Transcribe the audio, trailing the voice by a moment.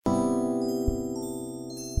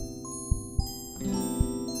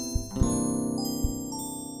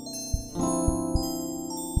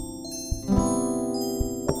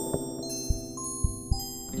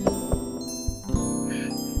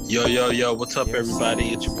Yo, yo, yo, what's up, Yes, everybody?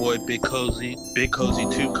 It's your boy, Big Cozy,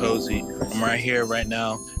 Too Cozy. I'm right here right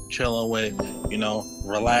now, chilling with,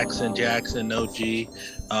 relaxing Jackson, OG.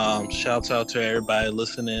 Shouts out to everybody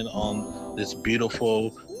listening on this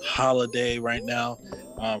beautiful holiday right now.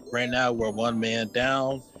 Right now, we're one man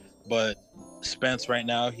down, but Spence right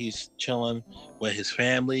now, he's chilling with his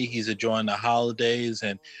family. He's enjoying the holidays,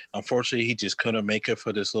 and unfortunately, he just couldn't make it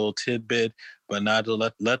for this little tidbit. But now to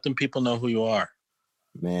let them people know who you are.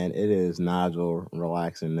 man, it is Nigel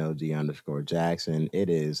relaxing no G underscore Jackson. It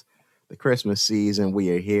is the Christmas season. We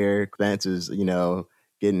are here. Spence is,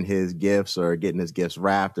 getting his gifts or getting his gifts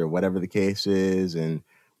wrapped or whatever the case is. And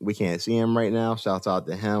we can't see him right now. Shouts out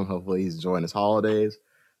to him. Hopefully he's enjoying his holidays.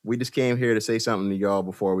 We just came here to say something to y'all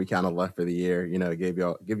before we kind of left for the year. Give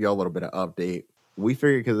y'all a little bit of update. We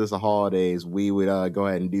figured because it's the holidays, we would go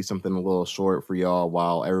ahead and do something a little short for y'all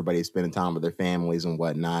while everybody's spending time with their families and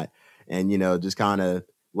whatnot. And just kind of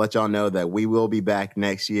let y'all know that we will be back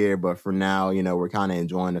next year. But for now, we're kind of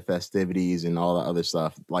enjoying the festivities and all the other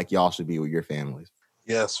stuff like y'all should be with your families.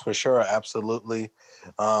 Yes, for sure, absolutely.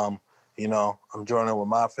 I'm joining with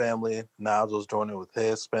my family. Nigel's joining with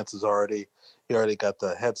his. He already got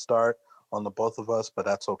the head start on the both of us, but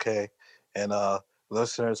that's okay. And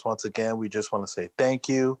listeners, once again, we just want to say thank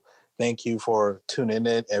you. Thank you for tuning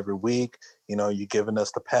in every week. You giving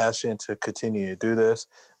us the passion to continue to do this,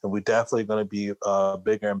 and we're definitely going to be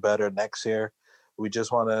bigger and better next year. We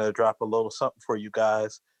just want to drop a little something for you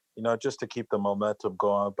guys, just to keep the momentum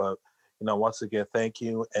going. But once again, thank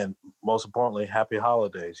you. And most importantly, happy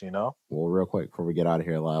holidays. Well, real quick before we get out of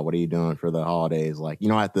here, Lyle, what are you doing for the holidays? Like, you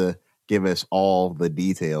don't have to give us all the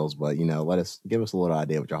details, but give us a little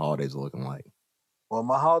idea what your holidays are looking like. Well,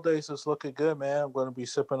 my holidays is looking good, man. I'm going to be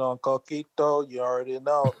sipping on coquito. You already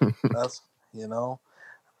know. That's, you know,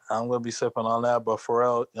 I'm going to be sipping on that. But for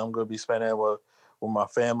real, I'm going to be spending it with my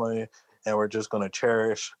family. And we're just going to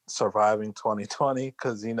cherish surviving 2020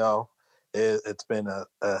 because, it's been a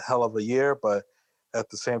hell of a year. But at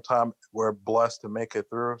the same time, we're blessed to make it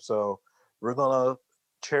through. So we're going to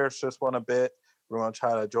cherish this one a bit. We're going to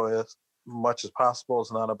try to enjoy it as much as possible.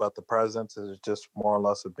 It's not about the presents. It's just more or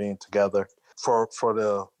less of being together. For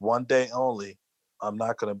the one day only, I'm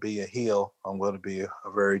not going to be a heel. I'm going to be a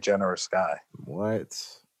very generous guy. What?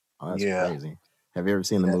 Oh, that's Yeah. crazy. Have you ever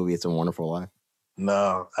seen the Yeah. movie It's a Wonderful Life?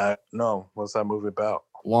 No. What's that movie about?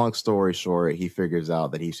 Long story short, he figures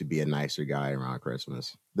out that he should be a nicer guy around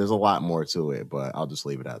Christmas. There's a lot more to it, but I'll just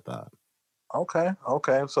leave it at that. Okay.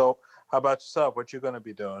 So, how about yourself? What you going to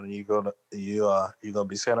be doing? You gonna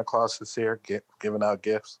be Santa Claus this year, giving out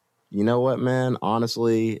gifts? You know what, man?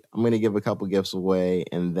 Honestly, I'm gonna give a couple gifts away,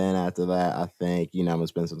 and then after that, I think I'm gonna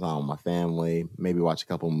spend some time with my family, maybe watch a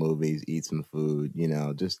couple movies, eat some food,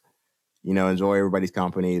 just enjoy everybody's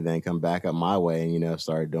company, then come back up my way and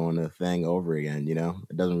start doing the thing over again.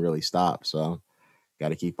 It doesn't really stop, so got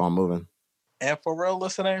to keep on moving. And for real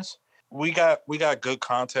listeners, we got good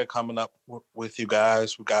content coming up with you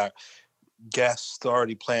guys. We got guests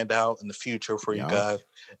already planned out in the future for you Yup, guys,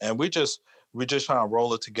 and we just trying to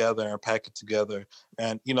roll it together and pack it together.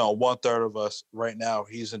 And 1/3 of us right now,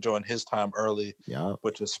 he's enjoying his time early, yup,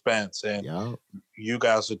 which is Spence, and yup. you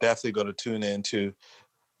guys are definitely going to tune in to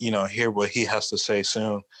hear what he has to say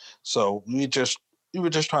soon. So we were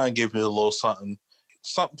just trying to give you a little something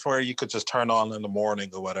where you could just turn on in the morning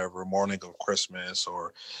or whatever, morning of Christmas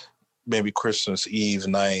or maybe Christmas Eve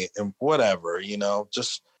night and whatever,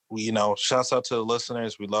 just shouts out to the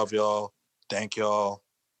listeners. We love y'all. Thank y'all.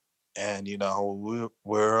 And we're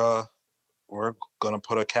gonna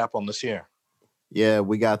put a cap on this year. Yeah,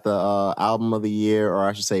 we got the album of the year, or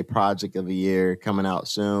I should say, project of the year, coming out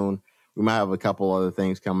soon. We might have a couple other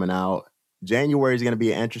things coming out. January is going to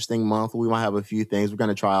be an interesting month. We might have a few things. We're going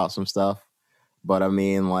to try out some stuff. But I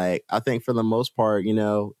mean, like, I think for the most part,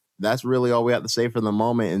 that's really all we have to say for the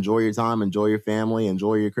moment. Enjoy your time, enjoy your family,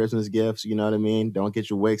 enjoy your Christmas gifts. You know what I mean? Don't get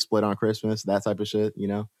your wig split on Christmas, that type of shit.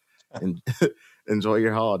 And enjoy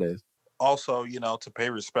your holidays. Also, to pay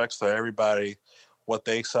respects to everybody, what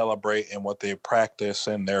they celebrate and what they practice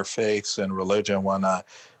in their faiths and religion and whatnot.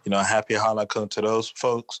 Happy Hanukkah to those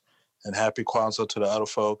folks and happy Kwanzaa to the other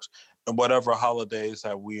folks. And whatever holidays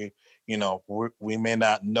that we may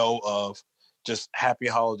not know of, just happy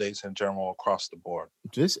holidays in general across the board.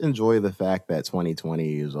 Just enjoy the fact that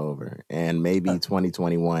 2020 is over and maybe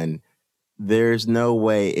 2021. There's no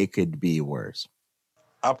way it could be worse.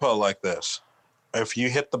 I put it like this. If you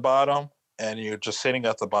hit the bottom and you're just sitting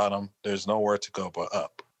at the bottom, there's nowhere to go but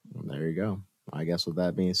up. There you go. I guess with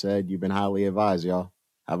that being said, you've been highly advised, y'all.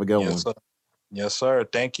 Have a good Yes, one. sir. Yes, sir.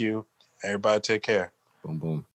 Thank you. Everybody take care. Boom, boom.